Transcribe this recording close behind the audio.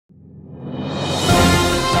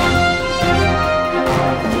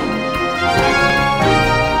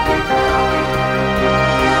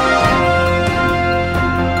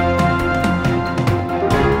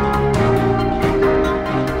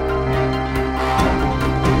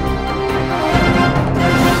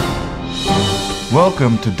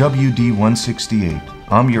Welcome to WD168.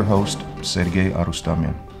 I'm your host, Sergey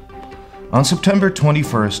Arustamyan. On September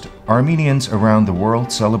 21st, Armenians around the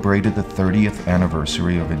world celebrated the 30th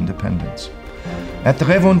anniversary of independence. At the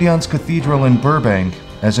Revondians Cathedral in Burbank,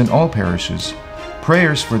 as in all parishes,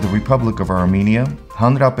 prayers for the Republic of Armenia,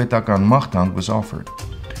 Հանրապետական Մաղթանք, was offered.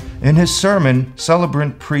 In his sermon,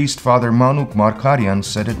 celebrant priest Father Manuk Markaryan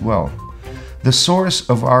said it well. The source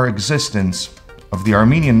of our existence, of the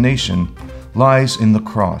Armenian nation, lies in the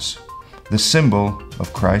cross, the symbol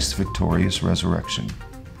of Christ's victorious resurrection.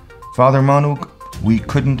 Father Manuk, we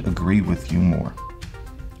couldn't agree with you more.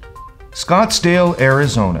 Scottsdale,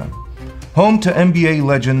 Arizona, home to NBA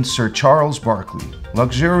legend Sir Charles Barkley,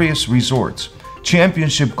 luxurious resorts,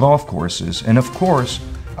 championship golf courses, and of course,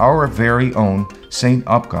 our very own St.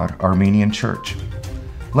 APKAR Armenian Church.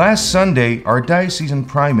 Last Sunday, our diocesan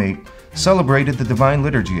primate celebrated the Divine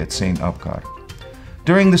Liturgy at St. APKAR.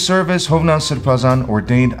 During the service, Hovnan Sirpazan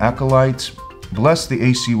ordained acolytes, blessed the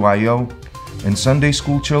ACYO, and Sunday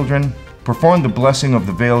school children, performed the blessing of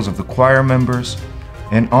the veils of the choir members,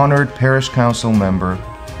 and honored Parish Council member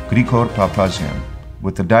Grigor Papazian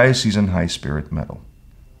with the Diocesan High Spirit Medal.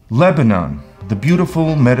 Lebanon, the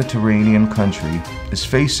beautiful Mediterranean country, is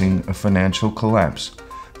facing a financial collapse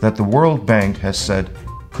that the World Bank has said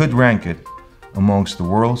could rank it amongst the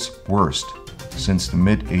world's worst since the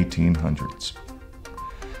mid-1800s.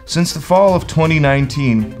 Since the fall of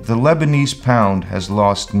 2019, the Lebanese pound has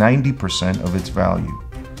lost 90% of its value,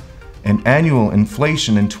 and annual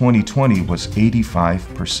inflation in 2020 was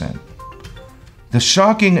 85%. The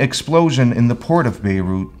shocking explosion in the port of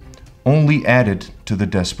Beirut only added to the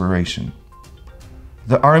desperation.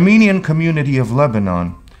 The Armenian community of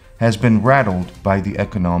Lebanon has been rattled by the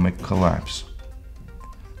economic collapse.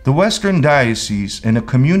 The Western Diocese, in a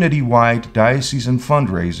community-wide diocesan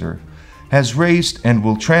fundraiser, has raised and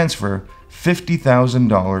will transfer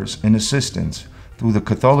 $50,000 in assistance through the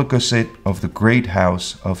Catholicosate of the Great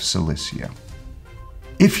House of Cilicia.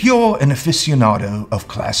 If you're an aficionado of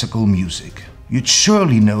classical music, you'd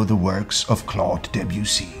surely know the works of Claude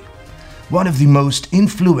Debussy, one of the most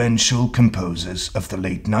influential composers of the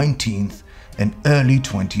late 19th and early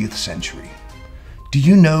 20th century. Do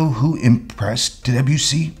you know who impressed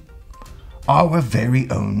Debussy? Our very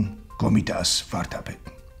own GOMIDAS VARDAPET.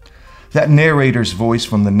 That narrator's voice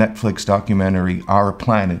from the Netflix documentary Our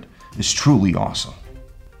Planet is truly awesome.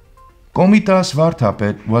 GOMIDAS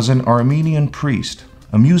VARDAPET was an Armenian priest,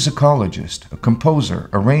 a musicologist, a composer,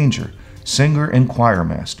 arranger, singer, and choir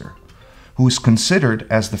master, who is considered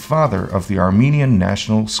as the father of the Armenian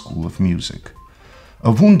National School of Music.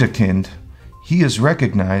 A wunderkind, he is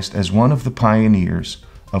recognized as one of the pioneers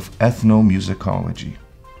of ethnomusicology.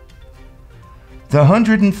 The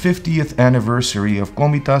 150th anniversary of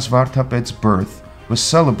GOMIDAS VARDAPET's birth was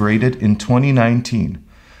celebrated in 2019,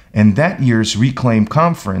 and that year's Reclaim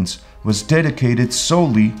Conference was dedicated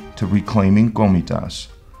solely to reclaiming GOMIDAS.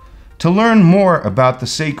 To learn more about the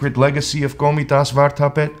sacred legacy of GOMIDAS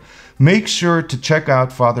VARDAPET, make sure to check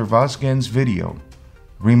out Father Vazgen's video,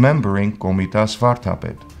 Remembering GOMIDAS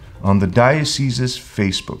VARDAPET, on the diocese's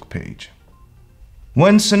Facebook page.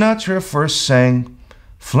 When Sinatra first sang,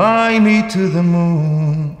 "Fly me to the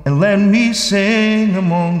moon and let me sing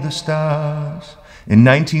among the stars," in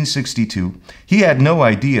 1962, he had no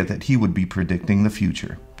idea that he would be predicting the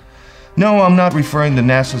future. No, I'm not referring to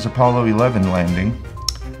NASA's Apollo 11 landing.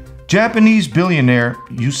 Japanese billionaire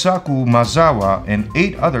Yusaku Maezawa and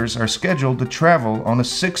 8 others are scheduled to travel on a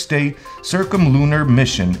 6-day circumlunar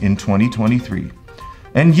mission in 2023.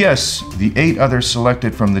 And yes, the 8 others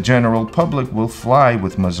selected from the general public will fly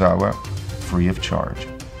with Maezawa free of charge.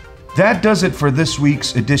 That does it for this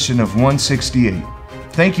week's edition of 168.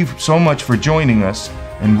 Thank you so much for joining us,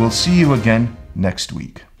 and we'll see you again next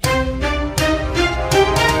week.